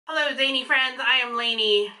Hello Zainey friends, I am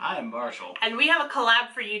Laney. I am Marshall. And we have a collab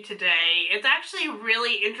for you today. It's actually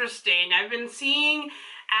really interesting. I've been seeing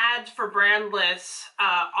ads for Brandless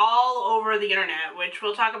all over the internet, which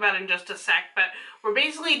we'll talk about in just a sec, but we're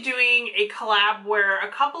basically doing a collab where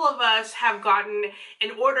a couple of us have gotten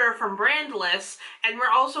an order from Brandless, and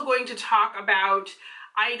we're also going to talk about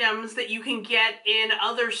items that you can get in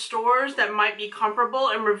other stores that might be comparable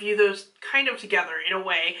and review those kind of together in a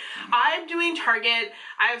way. I'm doing Target,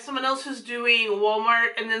 I have someone else who's doing Walmart,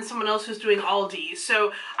 and then someone else who's doing Aldi.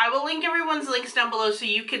 So I will link everyone's links down below so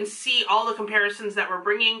you can see all the comparisons that we're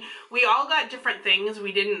bringing. We all got different things,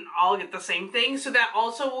 we didn't all get the same thing, so that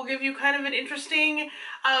also will give you kind of an interesting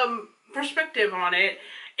perspective on it.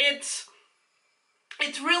 It's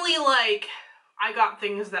really like, I got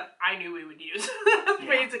things that I knew we would use,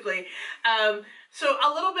 basically. So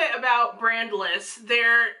a little bit about Brandless.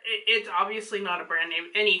 It's obviously not a brand name,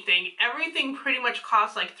 anything. Everything pretty much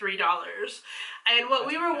costs like $3. And what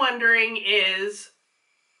we were wondering is,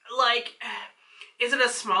 like, is it a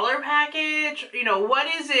smaller package? You know, what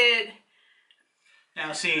is it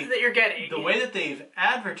now, see, that you're getting? The way that they've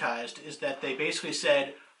advertised is that they basically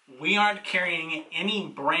said, we aren't carrying any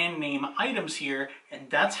brand name items here, and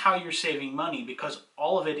that's how you're saving money, because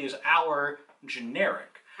all of it is our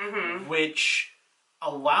generic, which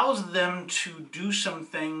allows them to do some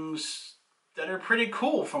things that are pretty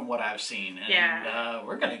cool from what I've seen. And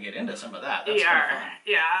we're going to get into some of that. That's kind of fun.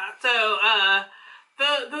 Yeah. So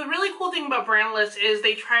the really cool thing about Brandless is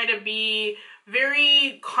they try to be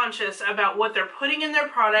very conscious about what they're putting in their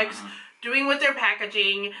products, doing with their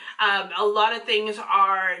packaging. A lot of things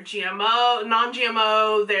are GMO,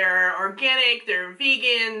 non-GMO, they're organic, they're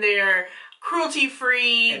vegan, they're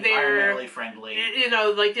cruelty-free, environmentally friendly. You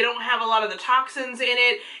know, like they don't have a lot of the toxins in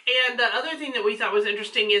it. And the other thing that we thought was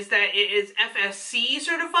interesting is that it is FSC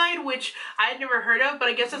certified, which I'd never heard of, but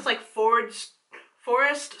I guess it's like Forest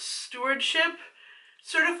Stewardship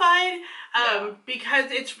certified,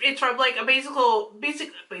 because it's from like a basic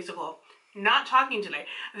not talking today.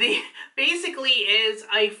 Basically is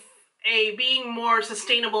a being more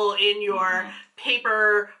sustainable in your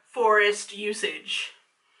paper forest usage.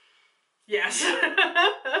 Yes.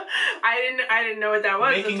 I didn't know what that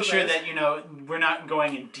was. Making sure that, you know, we're not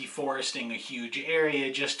going and deforesting a huge area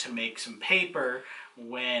just to make some paper,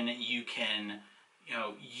 when you can, you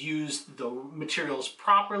know, use the materials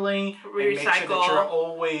properly, and make sure that you're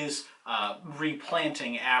always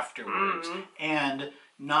replanting afterwards, and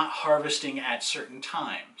not harvesting at certain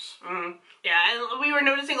times. Yeah, and we were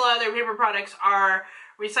noticing a lot of their paper products are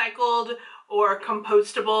recycled or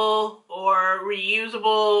compostable or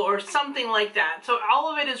reusable or something like that. So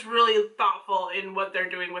all of it is really thoughtful in what they're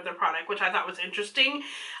doing with their product, which I thought was interesting.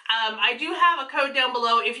 I do have a code down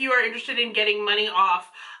below if you are interested in getting money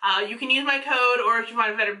off. You can use my code, or if you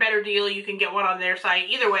find a better deal, you can get one on their site.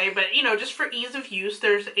 Either way, but you know, just for ease of use,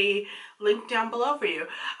 there's a link down below for you.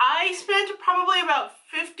 I spent probably about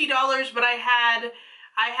 $50, but I had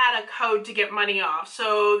a code to get money off.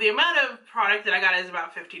 So the amount of product that I got is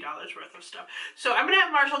about $50 worth of stuff. So I'm gonna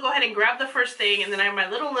have Marshall go ahead and grab the first thing, and then I have my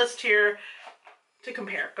little list here to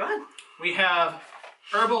compare. Go ahead. We have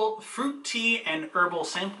herbal fruit tea and herbal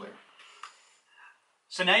sampler.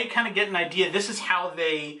 So now you kind of get an idea. This is how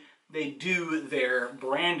they do their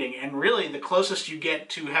branding, and really the closest you get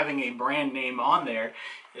to having a brand name on there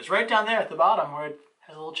is right down there at the bottom, where it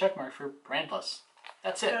has a little check mark for Brandless.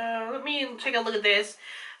 That's it. Let me take a look at this.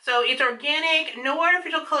 So it's organic, no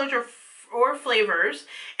artificial colors or flavors,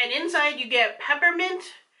 and inside you get peppermint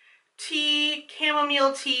tea,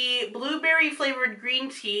 chamomile tea, blueberry flavored green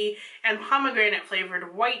tea, and pomegranate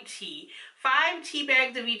flavored white tea. 5 tea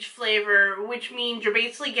bags of each flavor, which means you're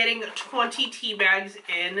basically getting 20 tea bags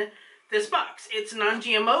in this box. It's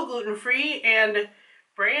non-GMO, gluten-free, and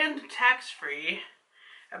brand tax-free,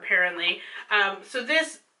 apparently. So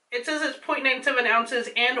this, it says it's 0.97 ounces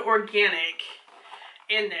and organic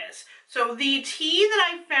in this. So the tea that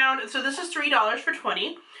I found, so this is $3 for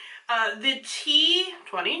 20. The tea,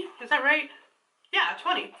 20, is that right? Yeah,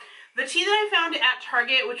 20. The tea that I found at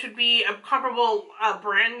Target, which would be a comparable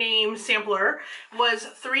brand name sampler, was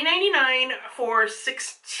 $3.99 for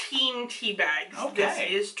 16 tea bags. Okay.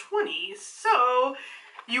 This is 20. So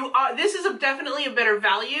this is definitely a better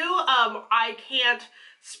value. I can't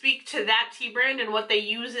speak to that tea brand and what they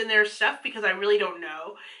use in their stuff because I really don't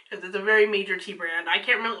know, because it's a very major tea brand. I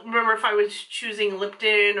can't remember if I was choosing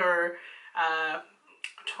Lipton or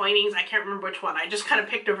Twinings. I can't remember which one. I just kind of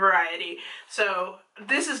picked a variety. So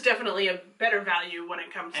this is definitely a better value when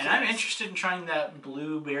it comes to And I'm interested in trying that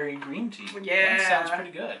blueberry green tea. Yeah. That sounds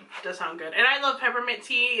pretty good. It does sound good. And I love peppermint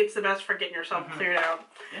tea. It's the best for getting yourself cleared out.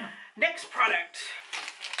 Yeah. Next product.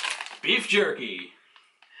 Beef jerky.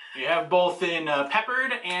 We have both in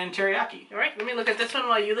peppered and teriyaki. All right, let me look at this one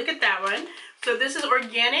while you look at that one. So this is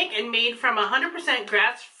organic and made from 100%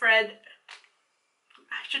 grass-fed.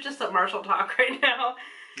 I should just let Marshall talk right now.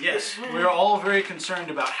 Yes, we're all very concerned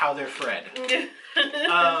about how they're fed.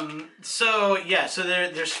 So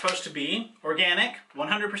they're supposed to be organic,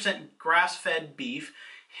 100% grass-fed beef,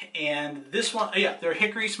 and this one, they're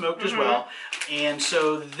hickory smoked as well. And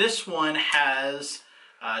so this one has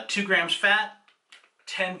 2 grams fat,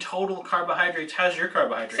 10 total carbohydrates. How's your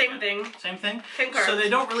carbohydrate? Same thing. Same thing? 10 carbs. So they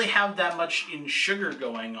don't really have that much in sugar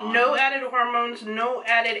going on. No added hormones, no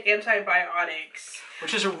added antibiotics.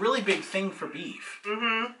 Which is a really big thing for beef.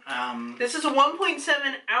 This is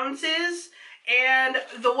 1.7 ounces, and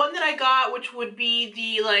the one that I got, which would be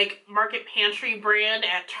the like Market Pantry brand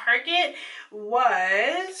at Target,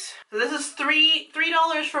 was, so this is $3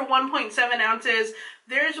 for 1.7 ounces.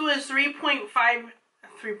 Theirs was $3.59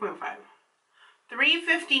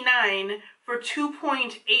 for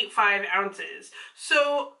 2.85 ounces.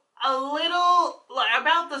 So a little,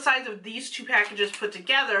 about the size of these two packages put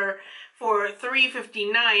together for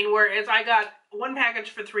 $3.59, whereas I got one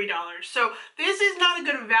package for $3. So this is not a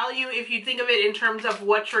good value if you think of it in terms of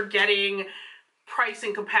what you're getting, price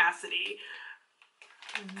and capacity.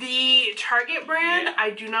 The Target brand,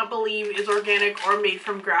 I do not believe is organic or made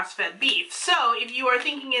from grass-fed beef. So if you are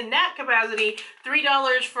thinking in that capacity,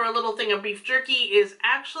 $3 for a little thing of beef jerky is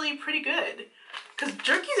actually pretty good. Because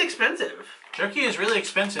jerky's expensive. Jerky is really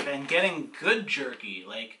expensive, and getting good jerky,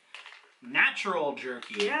 like natural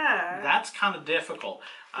jerky, that's kind of difficult.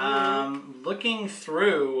 Looking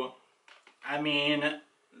through, I mean,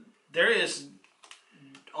 there is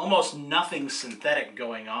almost nothing synthetic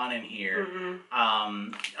going on in here.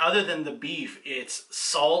 Other than the beef, it's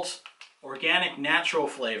salt, organic natural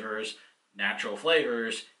flavors,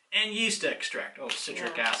 and yeast extract. Oh,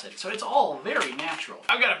 citric acid. So it's all very natural.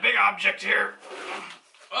 I've got a big object here.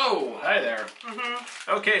 Oh, hi there.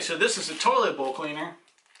 Okay, so this is a toilet bowl cleaner.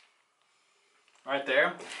 Right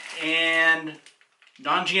there. And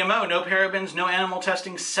non-GMO, no parabens, no animal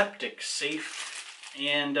testing, septic, safe,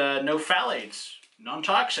 and no phthalates.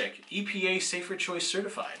 Non-toxic, EPA Safer Choice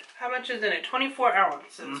certified. How much is in it? 24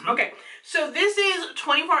 ounces. Okay, so this is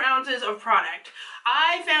 24 ounces of product.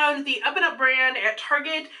 I found the Up and Up brand at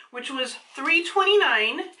Target, which was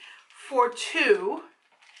 $3.29 for 2,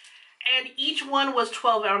 and each one was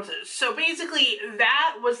 12 ounces. So basically,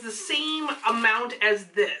 that was the same amount as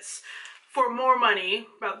this for more money,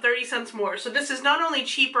 about 30 cents more. So this is not only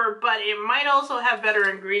cheaper, but it might also have better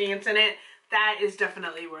ingredients in it. That is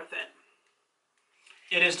definitely worth it.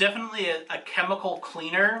 It is definitely a chemical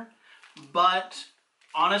cleaner, but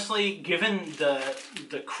honestly, given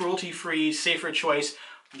the cruelty-free, safer choice,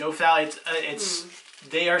 no phthalates,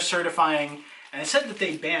 they are certifying, and it said that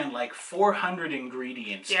they banned like 400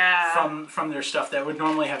 ingredients from their stuff that would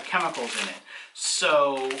normally have chemicals in it.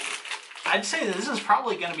 So I'd say that this is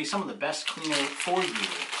probably going to be some of the best cleaner for you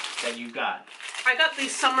that you got. I got the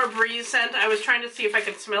Summer Breeze scent. I was trying to see if I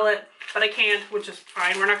could smell it, but I can't, which is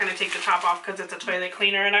fine. We're not going to take the top off because it's a toilet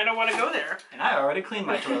cleaner and I don't want to go there. And I already cleaned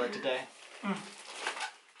my toilet today.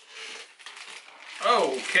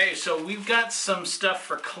 Okay, so we've got some stuff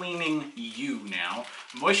for cleaning you now.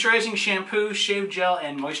 Moisturizing shampoo, shave gel,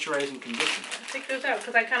 and moisturizing conditioner. I'll take those out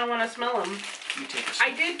because I kind of want to smell them. You take a smell.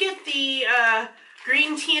 I did get the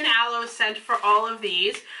green tea and aloe scent for all of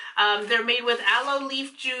these. They're made with aloe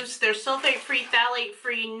leaf juice. They're sulfate-free,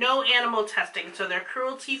 phthalate-free, no animal testing, so they're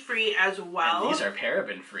cruelty-free as well. And these are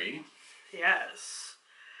paraben-free. Yes.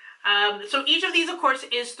 So each of these, of course,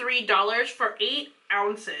 is $3 for 8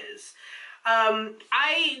 ounces.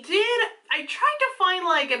 I tried to find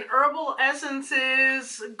like an herbal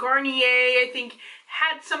essences. Garnier, I think,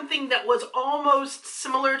 had something that was almost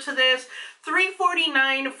similar to this.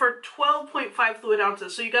 $3.49 for 12.5 fluid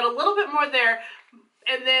ounces. So you got a little bit more there.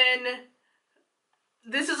 And then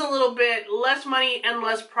this is a little bit less money and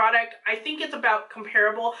less product. I think it's about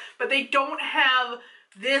comparable, but they don't have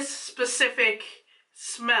this specific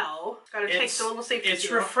smell. Gotta take the little safety It's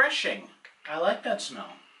seal. refreshing. I like that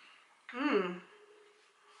smell.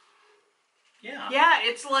 Yeah. Yeah,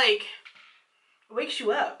 it's like, it wakes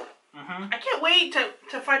you up. I can't wait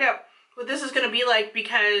to find out what this is going to be like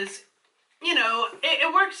because, you know,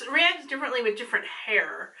 it reacts differently with different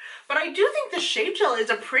hair. But I do think the shave gel is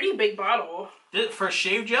a pretty big bottle. For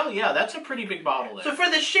shave gel, yeah, that's a pretty big bottle there. So for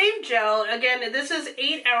the shave gel, again, this is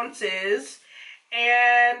 8 ounces.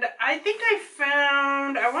 And I think I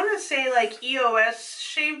found, I want to say like EOS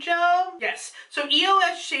shave gel. Yes. So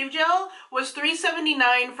EOS shave gel was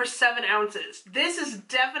 $3.79 for 7 ounces. This is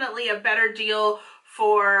definitely a better deal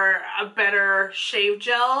for a better shave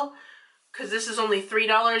gel. because this is only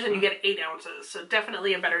 $3 and you get 8 ounces. So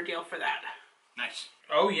definitely a better deal for that. Nice.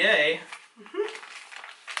 Oh, yay.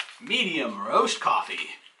 Medium roast coffee.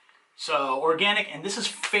 So organic, and this is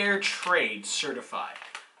fair trade certified.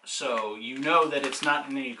 So you know that it's not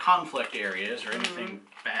in any conflict areas or anything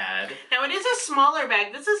bad. Now it is a smaller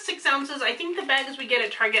bag. This is 6 ounces. I think the bags we get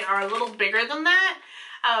at Target are a little bigger than that.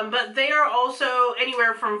 But they are also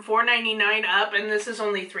anywhere from $4.99 up, and this is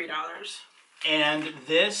only $3. And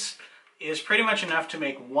this is pretty much enough to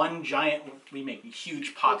make one giant, we make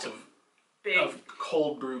huge pots of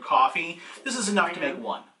cold brew coffee. This is enough to make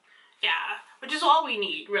one. Yeah, which is all we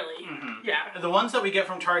need, really. Yeah. The ones that we get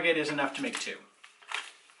from Target is enough to make 2.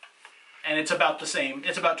 And it's about the same,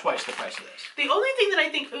 it's about twice the price of this. The only thing that I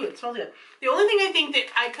think, ooh, it smells good. The only thing I think that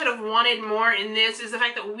I could have wanted more in this is the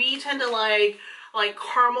fact that we tend to like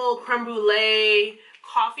caramel creme brulee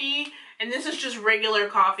coffee, and this is just regular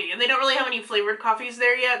coffee. And they don't really have any flavored coffees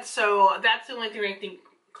there yet, so that's the only thing I think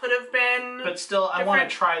could have been But still, different. I want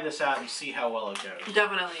to try this out and see how well it goes.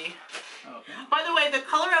 Definitely. Okay. By the way, the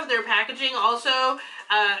color of their packaging also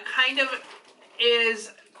kind of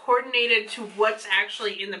is coordinated to what's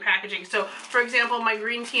actually in the packaging. So, for example, my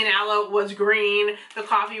green tea and aloe was green, the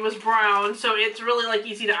coffee was brown, so it's really like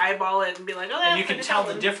easy to eyeball it and be like, oh, that's And you can tell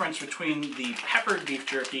the difference between the peppered beef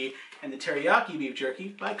jerky and the teriyaki beef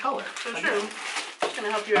jerky by color. So true. Just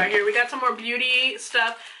gonna help you out here. We got some more beauty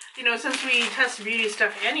stuff. You know, since we test beauty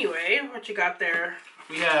stuff anyway, what you got there?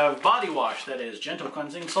 We have body wash that is gentle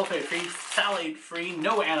cleansing, sulfate-free, phthalate-free,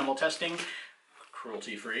 no animal testing,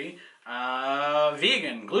 cruelty-free,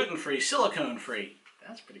 vegan, gluten-free, silicone-free.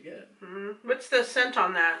 That's pretty good. What's the scent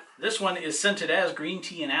on that? This one is scented as green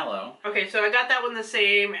tea and aloe. Okay, so I got that one the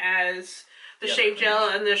same as the shave gel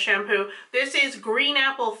and the shampoo. This is green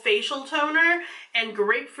apple facial toner and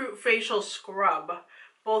grapefruit facial scrub,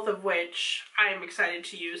 both of which I am excited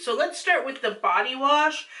to use. So let's start with the body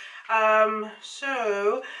wash.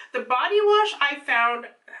 So the body wash I found,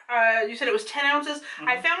 you said it was 10 ounces.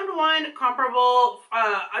 I found one comparable,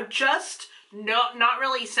 just not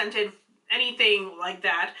really scented, anything like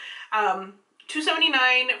that.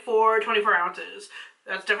 $2.79 for 24 ounces.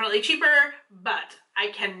 That's definitely cheaper, but I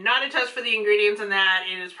cannot attest for the ingredients in that.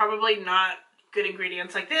 It is probably not good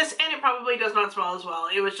ingredients like this, and it probably does not smell as well.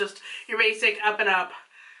 It was just your basic up and up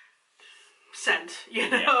scent, you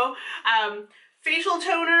know? Yeah. Facial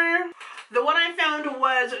toner, the one I found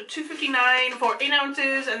was $2.59 for 8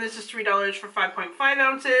 ounces, and this is $3 for 5.5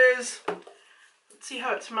 ounces. Let's see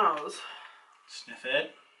how it smells. Sniff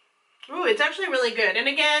it. Ooh, it's actually really good. And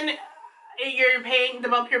again, you're paying, the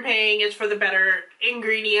bump you're paying is for the better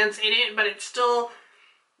ingredients in it, but it's still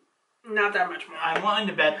not that much more. I'm willing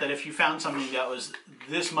to bet that if you found something that was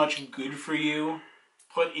this much good for you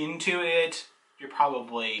put into it, you're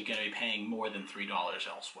probably going to be paying more than $3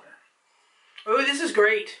 elsewhere. Ooh, this is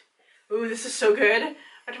great. Ooh, this is so good. I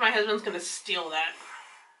bet my husband's going to steal that.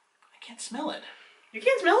 I can't smell it. You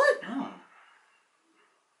can't smell it? No.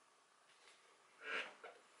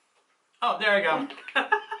 Oh, there I go.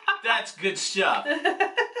 That's good stuff.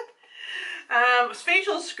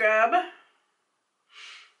 Facial scrub.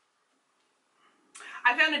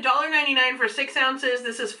 I found $1.99 for 6 ounces.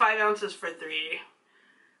 This is 5 ounces for 3.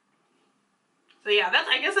 So yeah,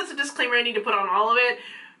 I guess that's a disclaimer I need to put on all of it.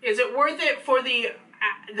 Is it worth it for the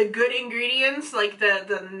good ingredients, like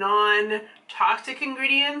the non-toxic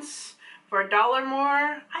ingredients, for $1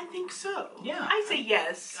 more? I think so. Yeah. I say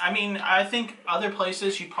yes. I mean, I think other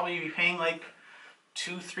places you'd probably be paying like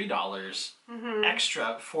 $2, $3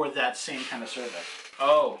 extra for that same kind of service.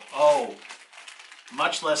 Oh,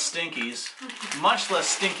 much less stinkies. Much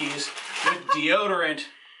less stinkies with deodorant.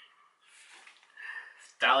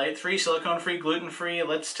 Phthalate-free, silicone-free, gluten-free.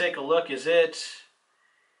 Let's take a look. Is it...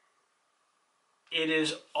 It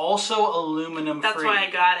is also aluminum-free. That's why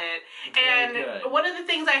I got it. Very And good. one of the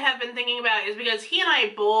things I have been thinking about is because he and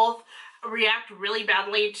I both react really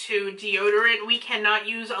badly to deodorant. We cannot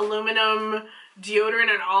use aluminum deodorant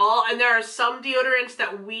at all. And there are some deodorants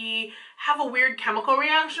that we have a weird chemical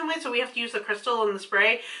reaction with, so we have to use the crystal and the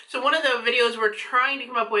spray. So one of the videos we're trying to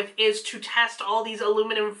come up with is to test all these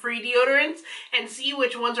aluminum-free deodorants and see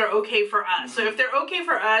which ones are okay for us. So if they're okay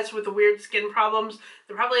for us with the weird skin problems,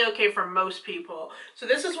 they're probably okay for most people. So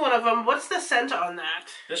this is one of them. What's the scent on that?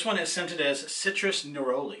 This one is scented as citrus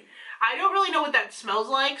neroli. I don't really know what that smells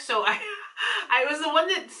like, so I was the one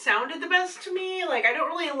that sounded the best to me. Like, I don't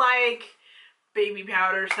really like baby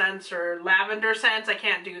powder scents or lavender scents. I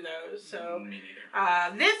can't do those. So Me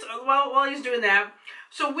neither. while he's doing that,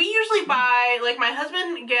 so we usually buy, like, my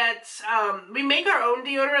husband gets we make our own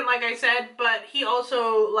deodorant, like I said, but he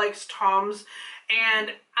also likes Tom's,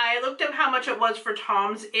 And I looked up how much it was for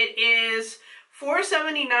Tom's. It is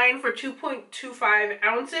 $4.79 for 2.25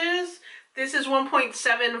 ounces. This is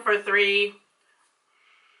 1.7 for 3.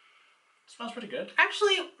 Smells pretty good.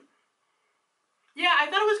 Actually, yeah, I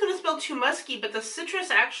thought it was going to smell too musky, but the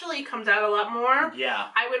citrus actually comes out a lot more. Yeah.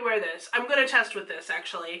 I would wear this. I'm going to test with this,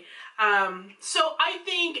 actually. So I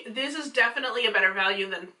think this is definitely a better value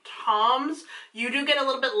than Tom's. You do get a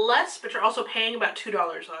little bit less, but you're also paying about $2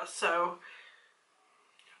 less, so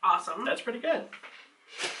awesome. That's pretty good.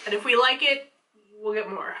 And if we like it, we'll get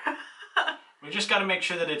more. We just got to make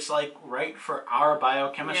sure that it's like right for our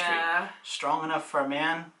biochemistry. Yeah. Strong enough for a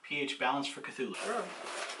man, pH balanced for Cthulhu.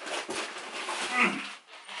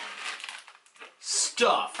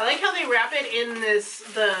 Stuff. I like how they wrap it in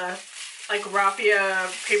the like raffia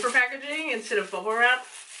paper packaging instead of bubble wrap.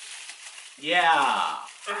 Yeah.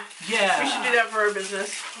 Yeah. We should do that for our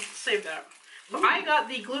business. Let's save that. Ooh. I got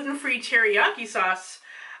the gluten-free teriyaki sauce.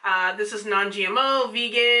 This is non-GMO,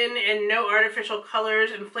 vegan, and no artificial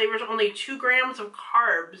colors and flavors. Only 2 grams of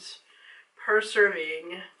carbs per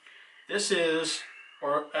serving. This is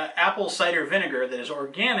apple cider vinegar that is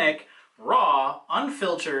organic, raw,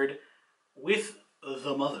 unfiltered, with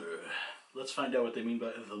the mother. Let's find out what they mean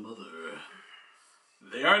by the mother.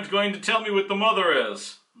 They aren't going to tell me what the mother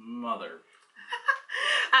is. Mother.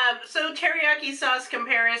 So teriyaki sauce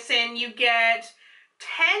comparison, you get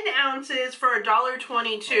 10 ounces for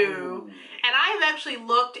 $1.22. Ooh. And I have actually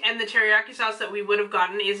looked, and the teriyaki sauce that we would have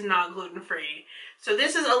gotten is not gluten-free. So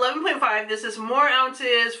this is 11.5. This is more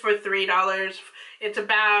ounces for $3. It's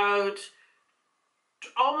about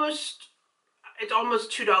almost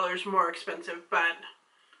 $2 more expensive, but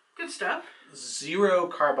good stuff. 0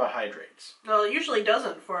 carbohydrates. Well, it usually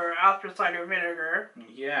doesn't for apple cider vinegar.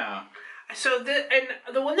 Yeah. So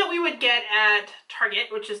the one that we would get at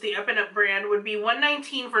Target, which is the Up and Up brand, would be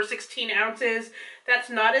 $1.19 for 16 ounces. That's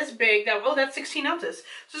not as big. That's 16 ounces.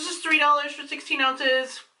 So this is $3 for 16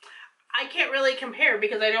 ounces. I can't really compare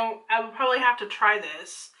because I would probably have to try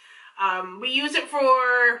this. We use it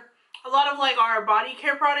for a lot of like our body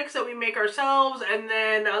care products that we make ourselves, and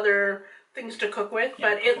then other things to cook with.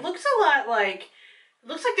 Yeah, but it looks a lot like. It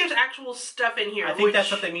looks like there's actual stuff in here. I think that's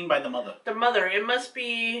what they mean by the mother. The mother. It must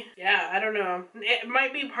be, yeah, I don't know. It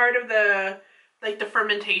might be part of the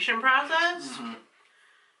fermentation process. Mm-hmm.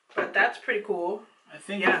 But that's pretty cool. I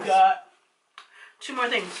think we've got 2 more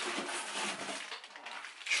things.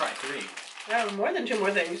 Try 3. Yeah, more than 2 more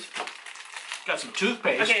things. Got some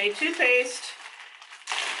toothpaste. Okay, toothpaste.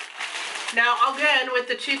 Now, again, with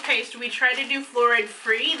the toothpaste, we try to do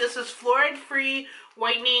fluoride-free. This is fluoride-free,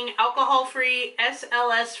 whitening, alcohol-free,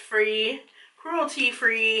 SLS-free,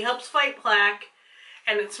 cruelty-free, helps fight plaque,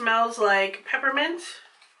 and it smells like peppermint.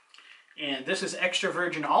 And this is extra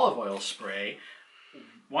virgin olive oil spray,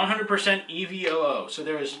 100% EVOO. So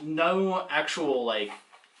there is no actual, like,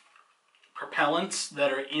 propellants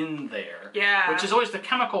that are in there. Yeah. Which is always the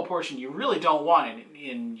chemical portion you really don't want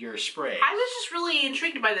in your spray. I was just really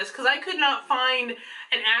intrigued by this because I could not find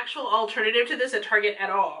an actual alternative to this at Target at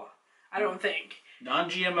all. I don't think.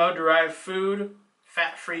 Non-GMO derived food,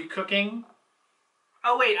 fat-free cooking.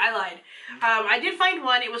 Oh wait, I lied. I did find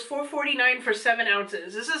one. It was $4.49 for 7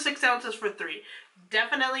 ounces. This is 6 ounces for 3.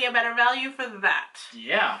 Definitely a better value for that.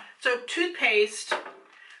 Yeah. So toothpaste.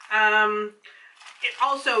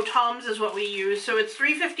 Also, Tom's is what we use. So it's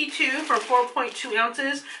 $3.52 for 4.2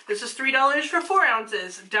 ounces. This is $3 for 4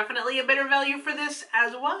 ounces. Definitely a better value for this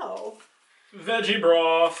as well. Veggie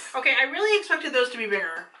broth. Okay, I really expected those to be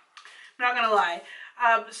bigger. I'm not gonna lie.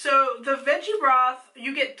 So the veggie broth,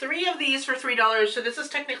 you get 3 of these for $3. So this is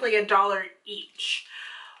technically $1 each.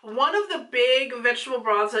 One of the big vegetable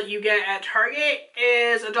broths that you get at Target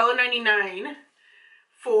is $1.99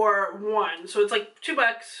 for 1. So it's like $2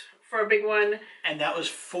 for a big one. And that was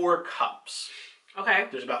 4 cups. Okay.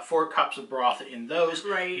 There's about 4 cups of broth in those.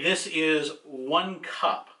 Right. This is 1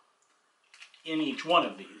 cup in each one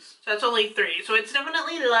of these. So that's only 3. So it's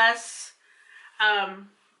definitely less.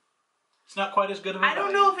 It's not quite as good of a value. I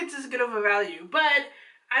don't know if it's as good of a value, but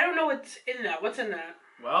I don't know what's in that. What's in that?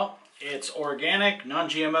 Well, it's organic,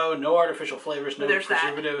 non-GMO, no artificial flavors, no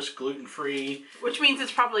preservatives, gluten-free. Which means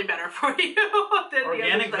it's probably better for you than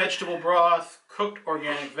organic vegetable broth, cooked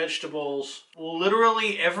organic vegetables.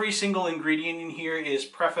 Literally every single ingredient in here is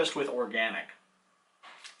prefaced with organic.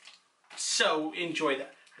 So enjoy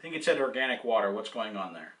that. I think it said organic water. What's going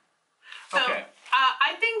on there? So, okay.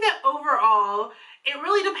 I think that overall, it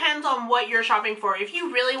really depends on what you're shopping for. If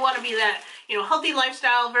you really want to be that, healthy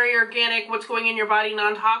lifestyle, very organic, what's going in your body,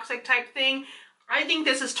 non-toxic type thing, I think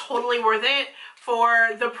this is totally worth it for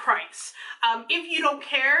the price. If you don't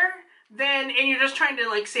care, then, and you're just trying to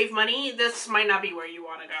like save money, this might not be where you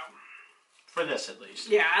want to go. For this, at least.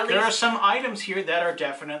 Yeah, at least. There are some items here that are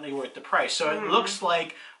definitely worth the price. So it looks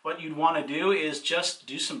like what you'd want to do is just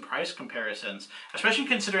do some price comparisons, especially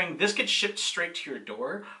considering this gets shipped straight to your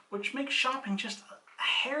door, which makes shopping just a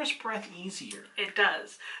hair's breadth easier. It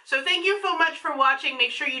does. So thank you so much for watching.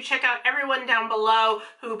 Make sure you check out everyone down below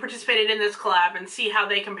who participated in this collab and see how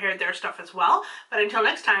they compared their stuff as well. But until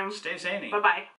next time, Stay zany. Bye-bye.